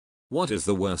What is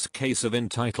the worst case of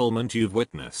entitlement you've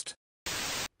witnessed?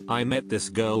 I met this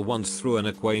girl once through an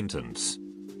acquaintance.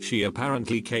 She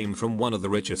apparently came from one of the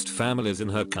richest families in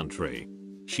her country.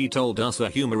 She told us a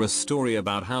humorous story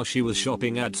about how she was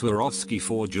shopping at Swarovski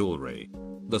for jewelry.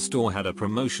 The store had a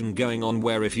promotion going on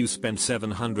where if you spent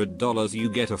 $700 you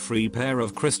get a free pair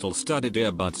of crystal-studded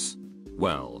earbuds.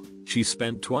 Well, she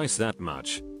spent twice that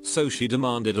much, so she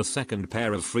demanded a second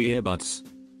pair of free earbuds.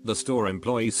 The store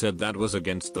employee said that was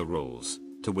against the rules,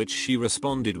 to which she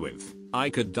responded with, "I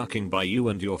could ducking by you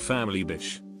and your family,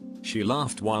 bish." She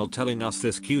laughed while telling us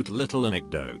this cute little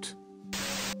anecdote.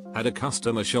 Had a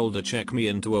customer shoulder check me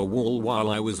into a wall while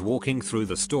I was walking through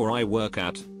the store I work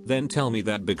at, then tell me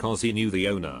that because he knew the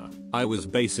owner, I was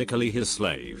basically his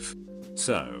slave.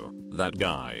 So, that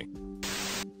guy.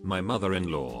 My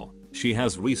mother-in-law, she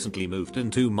has recently moved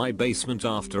into my basement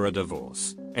after a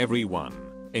divorce. Everyone,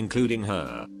 including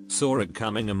her, saw it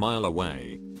coming a mile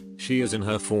away. She is in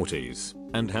her 40s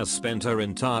and has spent her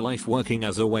entire life working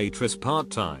as a waitress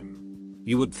part-time.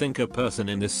 You would think a person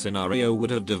in this scenario would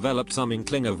have developed some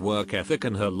inkling of work ethic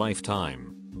in her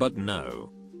lifetime, but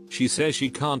no. She says she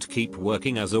can't keep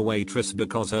working as a waitress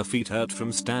because her feet hurt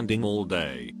from standing all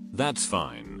day. That's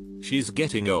fine. She's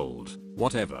getting old,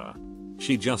 whatever.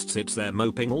 She just sits there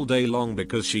moping all day long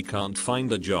because she can't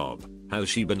find a job. Has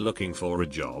she been looking for a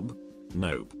job?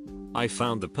 Nope. I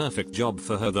found the perfect job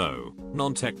for her though.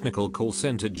 Non-technical call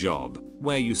center job,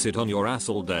 where you sit on your ass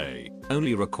all day,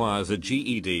 only requires a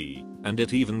GED, and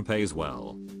it even pays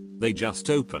well. They just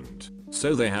opened,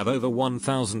 so they have over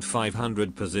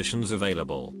 1,500 positions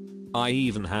available. I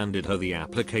even handed her the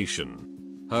application.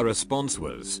 Her response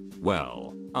was,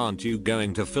 "Well, aren't you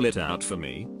going to fill it out for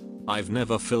me? I've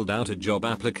never filled out a job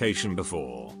application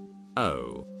before."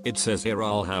 "Oh, it says here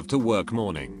I'll have to work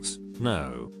mornings."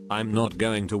 No, I'm not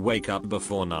going to wake up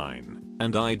before 9,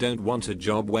 and I don't want a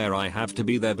job where I have to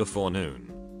be there before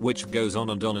noon. Which goes on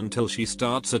and on until she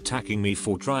starts attacking me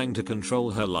for trying to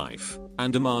control her life,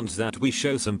 and demands that we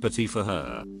show sympathy for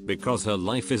her, because her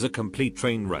life is a complete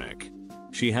train wreck.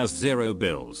 She has zero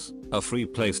bills, a free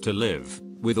place to live,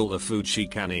 with all the food she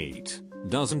can eat,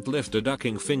 doesn't lift a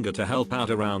ducking finger to help out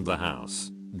around the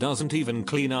house, doesn't even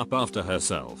clean up after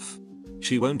herself.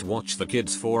 She won't watch the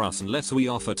kids for us unless we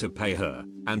offer to pay her,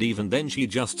 and even then she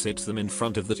just sits them in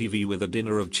front of the TV with a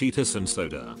dinner of Cheetos and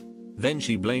soda. Then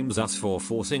she blames us for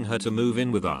forcing her to move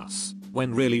in with us,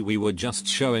 when really we were just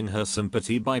showing her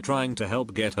sympathy by trying to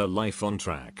help get her life on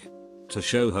track. To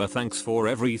show her thanks for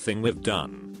everything we've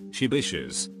done, she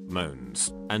bitches,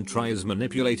 moans, and tries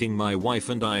manipulating my wife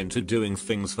and I into doing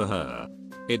things for her.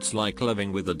 It's like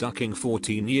living with a ducking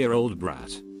 14-year-old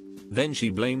brat. Then she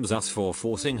blames us for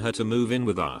forcing her to move in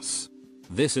with us.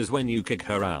 This is when you kick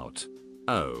her out.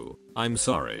 "Oh, I'm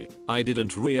sorry, I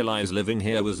didn't realize living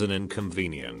here was an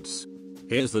inconvenience.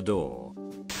 Here's the door."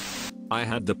 I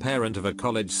had the parent of a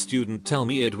college student tell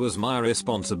me it was my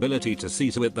responsibility to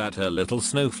see to it that her little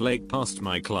snowflake passed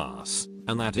my class,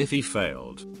 and that if he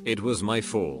failed, it was my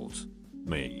fault.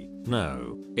 Me,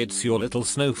 no, it's your little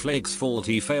snowflake's fault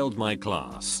he failed my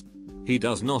class. He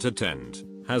does not attend,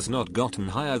 has not gotten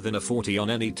higher than a 40 on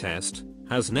any test,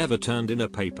 has never turned in a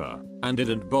paper, and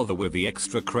didn't bother with the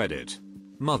extra credit.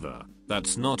 Mother,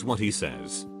 that's not what he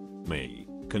says. Me,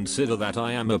 consider that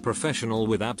I am a professional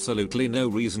with absolutely no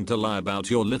reason to lie about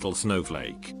your little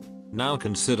snowflake. Now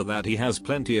consider that he has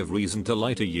plenty of reason to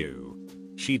lie to you.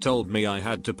 She told me I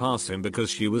had to pass him because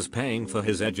she was paying for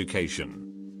his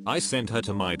education. I sent her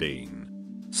to my dean.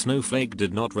 Snowflake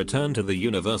did not return to the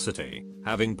university,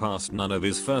 having passed none of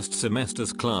his first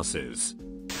semester's classes.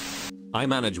 I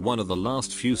manage one of the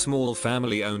last few small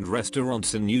family-owned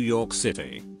restaurants in New York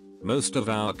City. Most of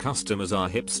our customers are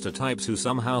hipster types who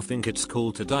somehow think it's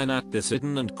cool to dine at this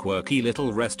hidden and quirky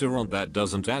little restaurant that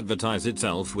doesn't advertise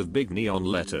itself with big neon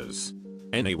letters.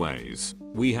 Anyways,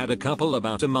 we had a couple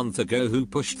about a month ago who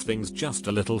pushed things just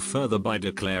a little further by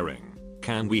declaring,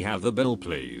 "Can we have the bill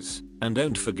please? And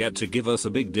don't forget to give us a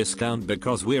big discount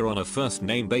because we're on a first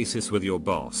name basis with your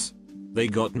boss." They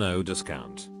got no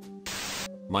discount.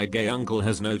 My gay uncle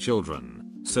has no children,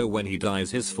 so when he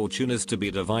dies his fortune is to be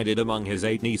divided among his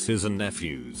 8 nieces and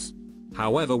nephews.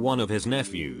 However, one of his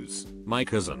nephews, my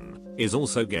cousin, is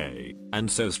also gay,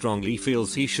 and so strongly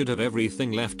feels he should have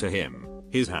everything left to him,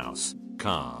 his house,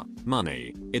 car,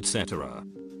 money, etc.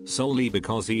 Solely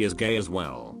because he is gay as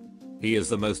well. He is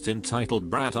the most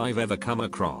entitled brat I've ever come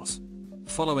across.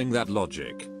 Following that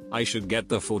logic, I should get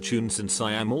the fortune since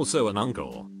I am also an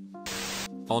uncle.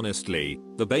 Honestly,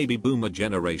 the baby boomer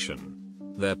generation.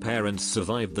 Their parents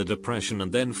survived the Depression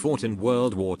and then fought in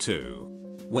World War II.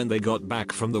 When they got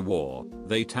back from the war,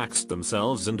 they taxed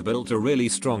themselves and built a really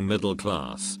strong middle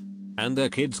class. and their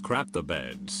kids crapped the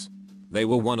beds. They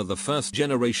were one of the first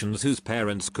generations whose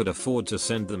parents could afford to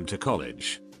send them to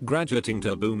college, graduating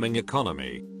to a booming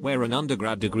economy, where an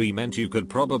undergrad degree meant you could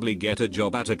probably get a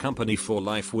job at a company for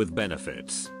life with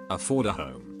benefits, afford a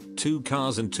home, 2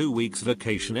 cars and 2 weeks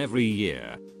vacation every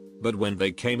year. But when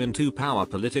they came into power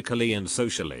politically and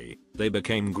socially, they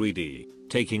became greedy,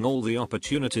 taking all the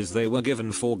opportunities they were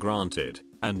given for granted,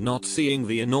 and not seeing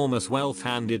the enormous wealth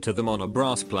handed to them on a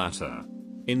brass platter.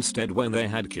 Instead, when they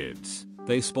had kids,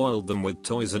 they spoiled them with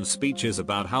toys and speeches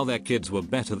about how their kids were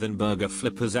better than burger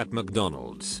flippers at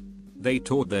McDonald's. They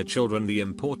taught their children the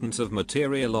importance of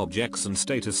material objects and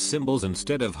status symbols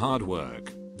instead of hard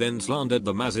work, then slandered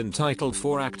them as entitled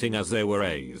for acting as they were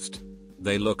raised.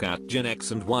 They look at Gen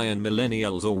X and Y and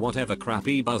millennials or whatever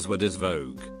crappy buzzword is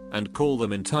vogue, and call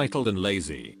them entitled and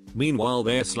lazy. Meanwhile,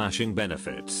 they're slashing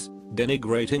benefits,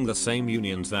 denigrating the same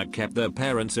unions that kept their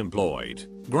parents employed.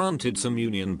 Granted, some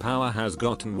union power has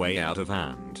gotten way out of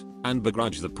hand, and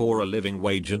begrudge the poor a living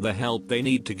wage and the help they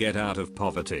need to get out of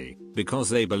poverty, because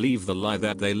they believe the lie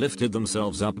that they lifted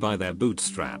themselves up by their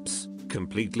bootstraps,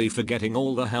 completely forgetting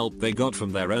all the help they got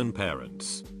from their own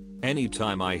parents.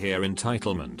 Anytime I hear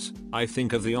entitlement, I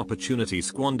think of the opportunity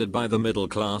squandered by the middle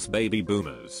class baby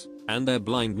boomers, and their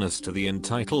blindness to the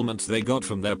entitlements they got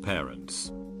from their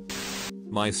parents.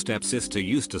 My stepsister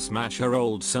used to smash her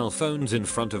old cell phones in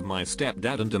front of my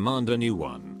stepdad and demand a new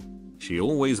one. She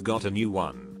always got a new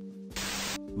one.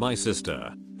 My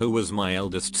sister, who was my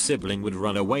eldest sibling, would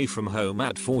run away from home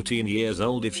at 14 years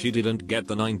old if she didn't get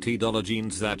the $90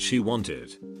 jeans that she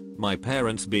wanted. My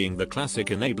parents, being the classic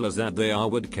enablers that they are,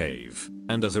 would cave,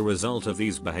 and as a result of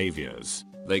these behaviors,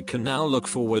 they can now look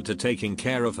forward to taking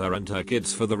care of her and her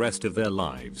kids for the rest of their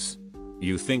lives.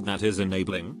 You think that is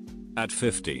enabling? At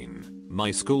 15,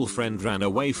 my school friend ran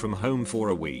away from home for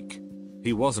a week.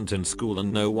 He wasn't in school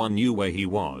and no one knew where he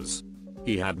was.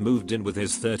 He had moved in with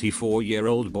his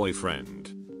 34-year-old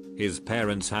boyfriend. His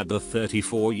parents had the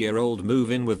 34-year-old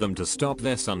move in with them to stop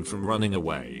their son from running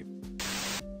away.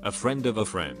 A friend of a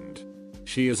friend.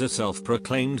 She is a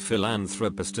self-proclaimed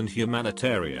philanthropist and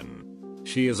humanitarian.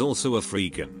 She is also a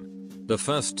freakin'. The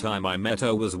first time I met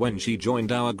her was when she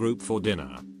joined our group for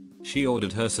dinner. She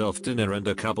ordered herself dinner and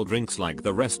a couple drinks like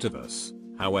the rest of us.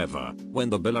 However, when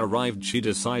the bill arrived, she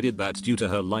decided that due to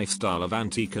her lifestyle of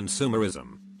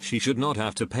anti-consumerism, she should not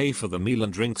have to pay for the meal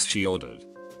and drinks she ordered.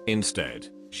 Instead,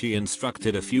 she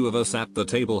instructed a few of us at the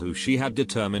table who she had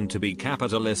determined to be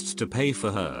capitalists to pay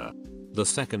for her. The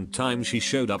second time she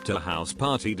showed up to a house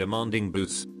party demanding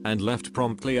booze, and left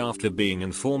promptly after being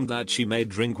informed that she made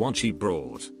drink what she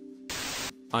brought.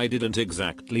 I didn't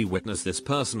exactly witness this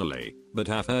personally, but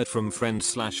have heard from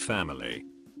friends/family.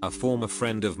 A former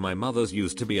friend of my mother's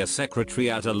used to be a secretary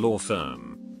at a law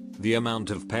firm. The amount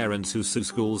of parents who sue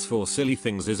schools for silly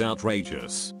things is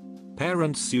outrageous.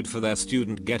 Parents sued for their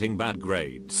student getting bad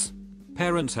grades.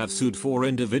 Parents have sued for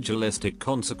individualistic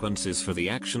consequences for the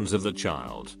actions of the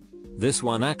child. This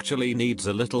one actually needs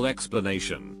a little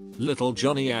explanation. Little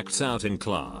Johnny acts out in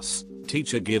class.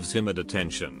 Teacher gives him a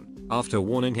detention after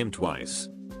warning him twice.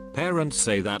 Parents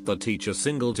say that the teacher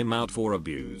singled him out for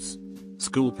abuse.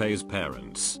 School pays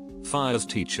parents, fires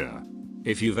teacher.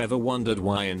 If you've ever wondered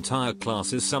why entire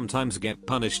classes sometimes get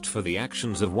punished for the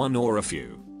actions of one or a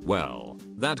few, well,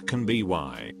 that can be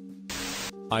why.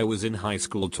 I was in high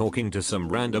school talking to some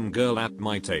random girl at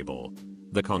my table.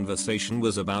 The conversation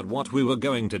was about what we were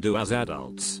going to do as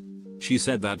adults. She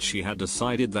said that she had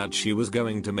decided that she was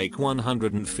going to make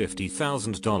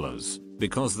 $150,000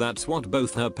 because that's what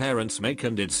both her parents make,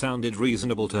 and it sounded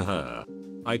reasonable to her.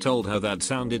 I told her that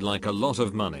sounded like a lot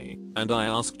of money, and I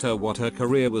asked her what her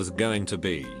career was going to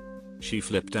be. She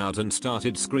flipped out and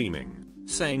started screaming,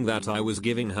 saying that I was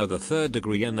giving her the third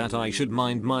degree and that I should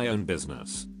mind my own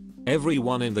business.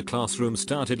 Everyone in the classroom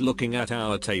started looking at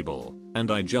our table, and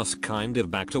I just kind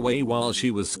of backed away while she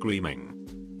was screaming.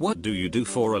 What do you do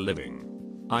for a living?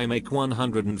 I make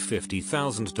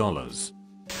 $150,000.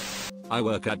 I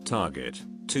work at Target.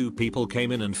 2 people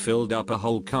came in and filled up a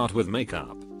whole cart with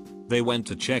makeup. They went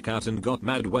to check out and got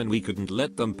mad when we couldn't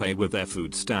let them pay with their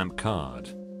food stamp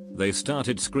card. They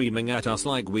started screaming at us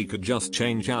like we could just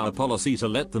change our policy to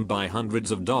let them buy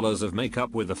hundreds of dollars of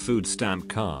makeup with a food stamp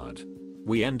card.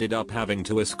 We ended up having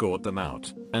to escort them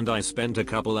out, and I spent a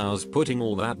couple hours putting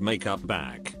all that makeup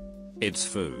back. It's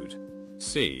food.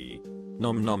 See?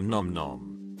 Nom nom nom nom.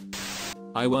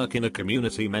 I work in a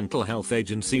community mental health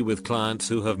agency with clients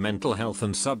who have mental health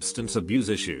and substance abuse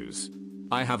issues.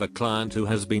 I have a client who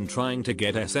has been trying to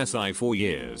get SSI for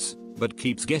years, but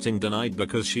keeps getting denied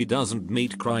because she doesn't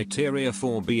meet criteria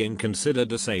for being considered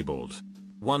disabled.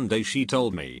 One day she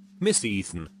told me, "Miss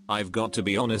Ethan, I've got to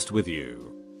be honest with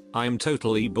you. I'm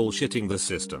totally bullshitting the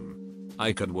system.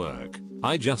 I could work,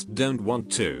 I just don't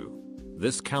want to.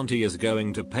 This county is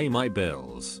going to pay my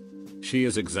bills." She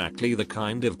is exactly the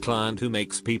kind of client who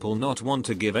makes people not want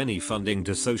to give any funding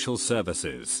to social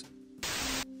services.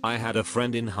 I had a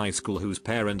friend in high school whose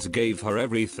parents gave her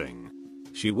everything.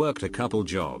 She worked a couple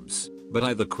jobs, but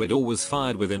either quit or was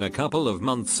fired within a couple of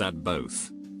months at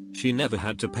both. She never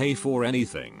had to pay for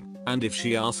anything, and if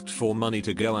she asked for money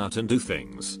to go out and do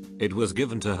things, it was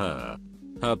given to her.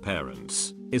 Her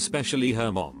parents, especially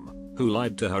her mom, who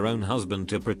lied to her own husband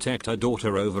to protect her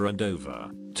daughter over and over,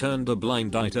 turned a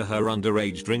blind eye to her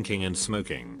underage drinking and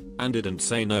smoking, and didn't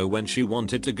say no when she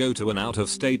wanted to go to an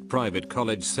out-of-state private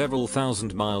college several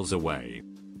thousand miles away.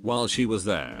 While she was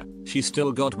there, she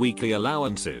still got weekly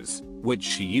allowances, which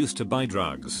she used to buy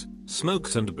drugs,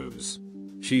 smokes and booze.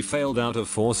 She failed out of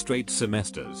 4 straight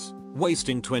semesters,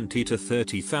 wasting $20,000 to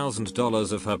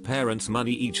 $30,000 of her parents'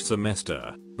 money each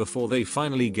semester, before they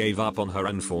finally gave up on her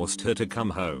and forced her to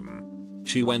come home.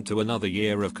 She went to another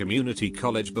year of community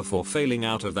college before failing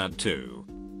out of that too.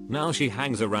 Now she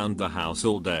hangs around the house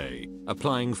all day,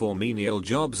 applying for menial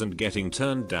jobs and getting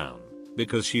turned down,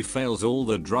 because she fails all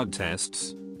the drug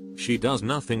tests. She does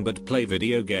nothing but play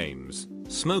video games,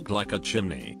 smoke like a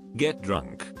chimney, get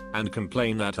drunk, and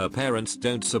complain that her parents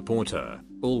don't support her,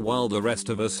 all while the rest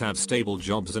of us have stable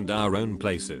jobs and our own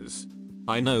places.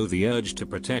 I know the urge to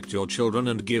protect your children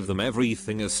and give them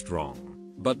everything is strong,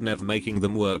 but never making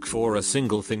them work for a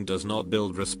single thing does not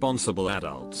build responsible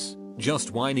adults.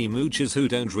 Just whiny mooches who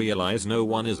don't realize no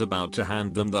one is about to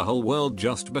hand them the whole world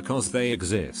just because they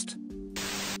exist.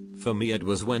 For me it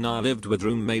was when I lived with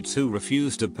roommates who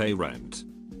refused to pay rent.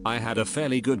 I had a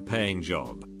fairly good paying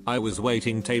job. I was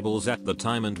waiting tables at the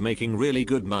time and making really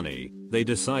good money. They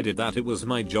decided that it was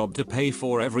my job to pay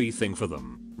for everything for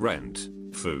them. Rent,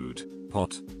 food,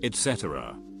 pot,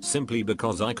 etc. Simply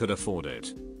because I could afford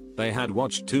it. They had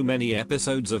watched too many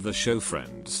episodes of the show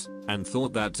Friends, and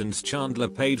thought that since Chandler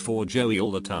paid for Joey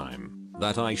all the time,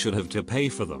 that I should have to pay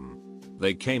for them.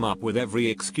 They came up with every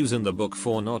excuse in the book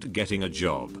for not getting a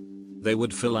job. They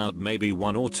would fill out maybe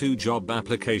 1 or 2 job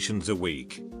applications a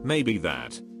week, maybe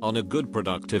that, on a good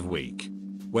productive week.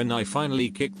 When I finally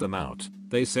kicked them out,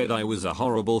 they said I was a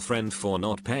horrible friend for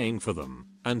not paying for them,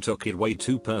 and took it way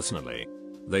too personally.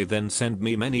 They then sent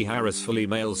me many harassful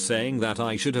emails saying that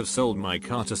I should have sold my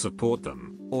car to support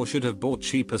them, or should have bought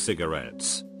cheaper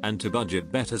cigarettes, and to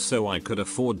budget better so I could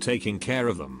afford taking care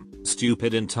of them.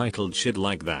 Stupid entitled shit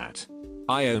like that.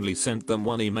 I only sent them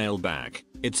one email back.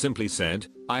 It simply said,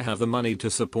 "I have the money to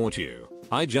support you,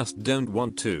 I just don't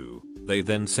want to." They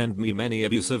then sent me many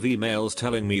abusive emails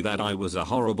telling me that I was a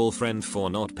horrible friend for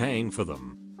not paying for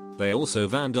them. They also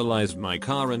vandalized my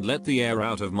car and let the air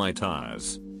out of my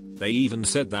tires. They even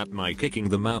said that my kicking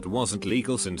them out wasn't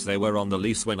legal since they were on the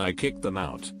lease when I kicked them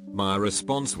out. My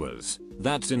response was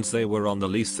that since they were on the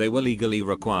lease they were legally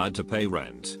required to pay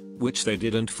rent, which they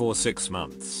didn't for 6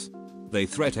 months. They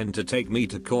threatened to take me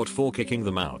to court for kicking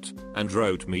them out, and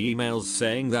wrote me emails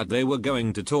saying that they were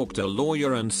going to talk to a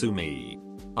lawyer and sue me.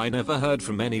 I never heard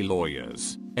from any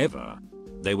lawyers, ever.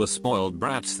 They were spoiled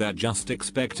brats that just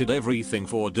expected everything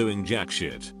for doing jack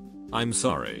shit. I'm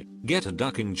sorry, get a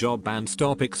ducking job and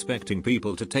stop expecting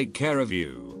people to take care of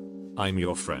you. I'm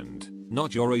your friend,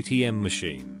 not your ATM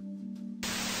machine.